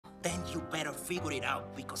then you better figure it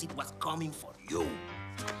out because it was coming for you.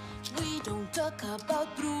 We don't talk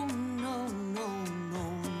about Bruno, no, no,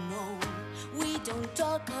 no. We don't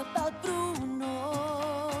talk about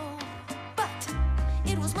Bruno. But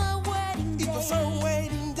it was my wedding day. It was our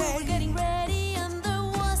wedding day. We were getting ready and there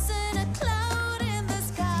wasn't a cloud in the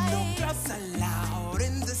sky. No clouds allowed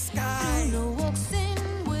in the sky. Bruno walks in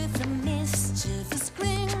with a mischievous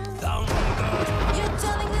grin. Thunder. You're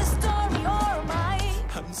telling this story or am I?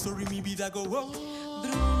 I'm sorry, mi vida go wrong.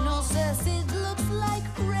 Bruno says it looks like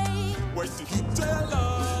rain. Why did he tell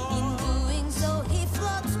us? In doing so, he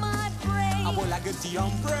floods my brain. I will like the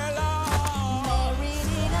umbrella. Married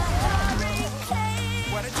in a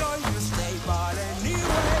hurricane. What a joyous day, but anyway,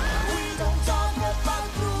 we don't talk about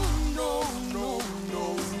Bruno, no, no,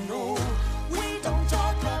 no. We don't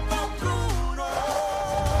talk about Bruno.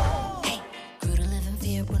 Hey, grew to live in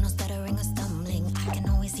fear, Bruno stuttering or stumbling. I can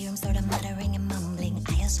always hear him sort of muttering and mumbling.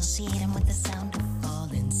 I associate him with the sound